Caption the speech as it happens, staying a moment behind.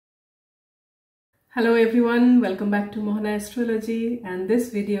Hello everyone, welcome back to Mohana Astrology, and this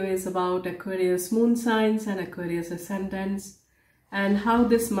video is about Aquarius moon signs and Aquarius ascendants and how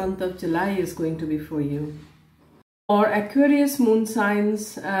this month of July is going to be for you. For Aquarius moon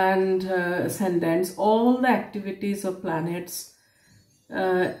signs and ascendants, all the activities of planets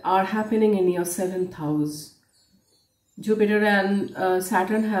are happening in your 7th house. Jupiter and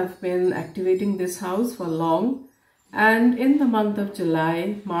Saturn have been activating this house for long. And in the month of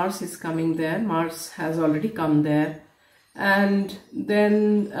July, Mars is coming there. Mars has already come there. And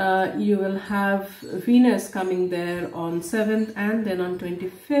then you will have Venus coming there on 7th, and then on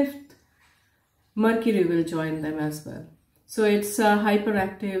 25th, Mercury will join them as well. So it's a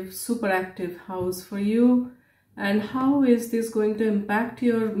hyperactive, superactive house for you. And how is this going to impact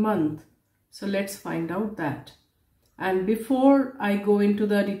your month? So let's find out that. And before I go into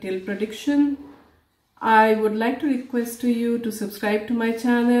the detailed prediction, I would like to request to you to subscribe to my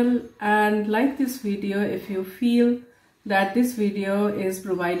channel and like this video if you feel that this video is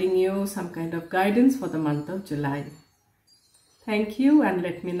providing you some kind of guidance for the month of July. Thank you, and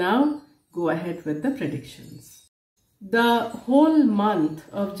let me now go ahead with the predictions. The whole month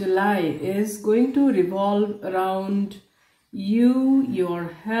of July is going to revolve around you, your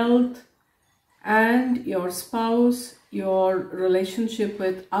health, and your spouse, your relationship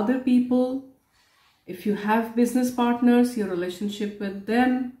with other people. If you have business partners, your relationship with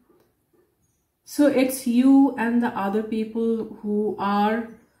them. So it's you and the other people who are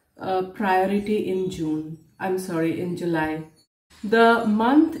a priority in in July. The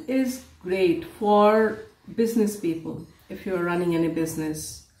month is great for business people if you are running any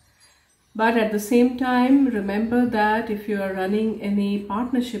business. But at the same time, remember that if you are running any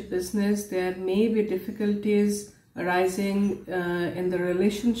partnership business, there may be difficulties arising in the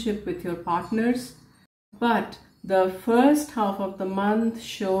relationship with your partners. But the first half of the month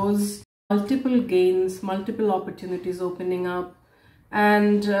shows multiple gains, multiple opportunities opening up,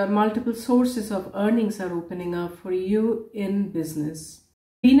 and multiple sources of earnings are opening up for you in business.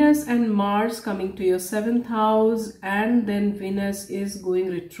 Venus and Mars coming to your 7th house, and then Venus is going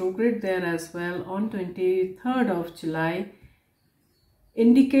retrograde there as well on 23rd of July,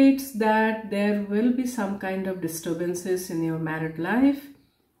 indicates that there will be some kind of disturbances in your married life.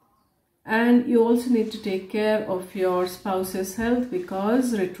 And you also need to take care of your spouse's health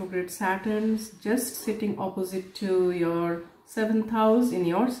because retrograde Saturn just sitting opposite to your 7th house in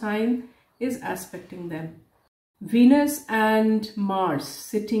your sign is aspecting them. Venus and Mars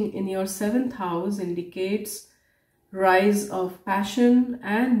sitting in your 7th house indicates rise of passion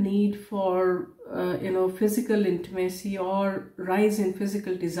and need for physical intimacy or rise in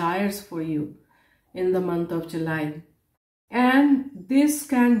physical desires for you in the month of July. And this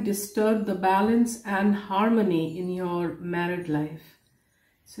can disturb the balance and harmony in your married life.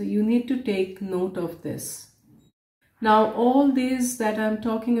 So you need to take note of this. Now, all this that I'm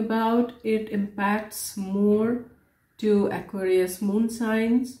talking about, it impacts more to Aquarius moon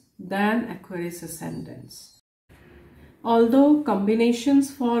signs than Aquarius ascendants. Although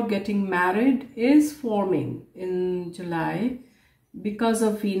combinations for getting married is forming in July, because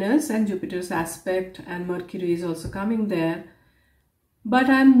of Venus and Jupiter's aspect, and Mercury is also coming there. But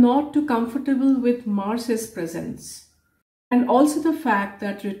I'm not too comfortable with Mars's presence. And also the fact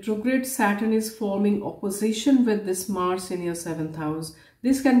that retrograde Saturn is forming opposition with this Mars in your 7th house.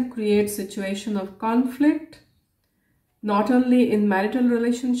 This can create situation of conflict, not only in marital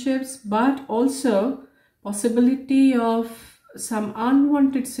relationships, but also possibility of some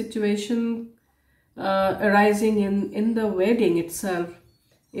unwanted situation arising in the wedding itself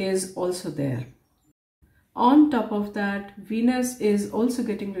is also there. On top of that, Venus is also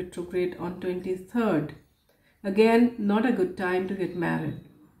getting retrograde on 23rd. Again, not a good time to get married.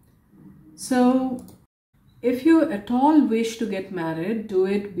 So if you at all wish to get married, do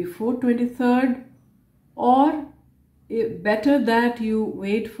it before 23rd, or better that you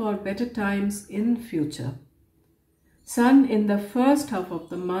wait for better times in future. Sun in the first half of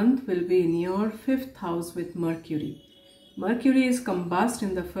the month will be in your 5th house with Mercury. Mercury is combust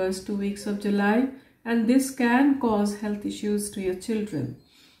in the first 2 weeks of July, and this can cause health issues to your children.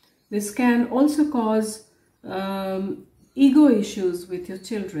 This can also cause ego issues with your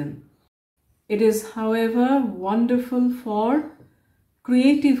children. It is, however, wonderful for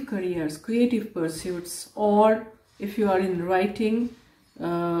creative careers, creative pursuits, or if you are in writing,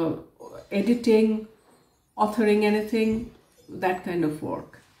 editing, authoring anything, that kind of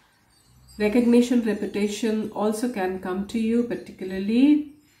work. Recognition, reputation also can come to you,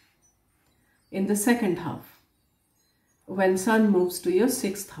 particularly in the 2nd half when Sun moves to your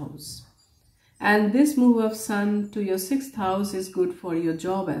 6th house. And this move of Sun to your 6th house is good for your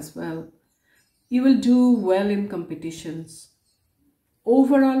job as well. You will do well in competitions.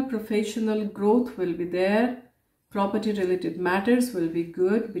 Overall professional growth will be there. Property related matters will be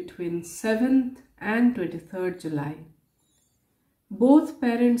good between 7th and 23rd July. Both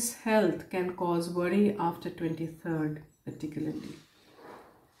parents' health can cause worry after 23rd particularly.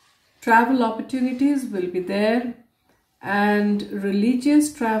 Travel opportunities will be there, and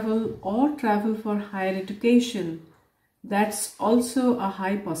religious travel or travel for higher education, that's also a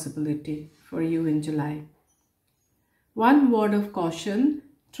high possibility for you in July. One word of caution,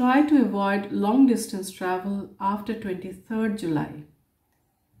 try to avoid long distance travel after 23rd July.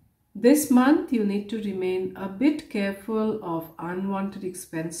 This month you need to remain a bit careful of unwanted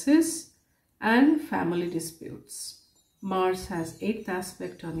expenses and family disputes. Mars has 8th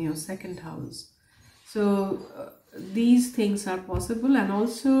aspect on your 2nd house. So these things are possible, and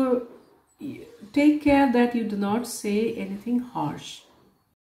also take care that you do not say anything harsh.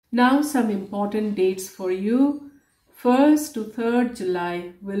 Now some important dates for you. 1st to 3rd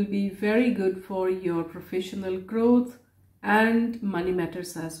July will be very good for your professional growth and money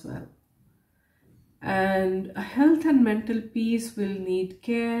matters as well. And health and mental peace will need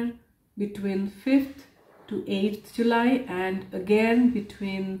care between 5th to 8th July, and again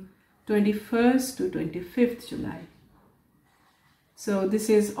between 21st to 25th July. So this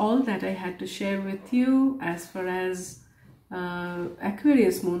is all that I had to share with you as far as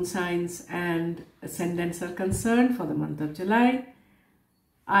Aquarius moon signs and ascendants are concerned for the month of July.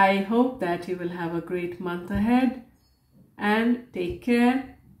 I hope that you will have a great month ahead, and take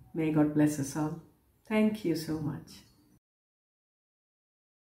care. May God bless us all. Thank you so much.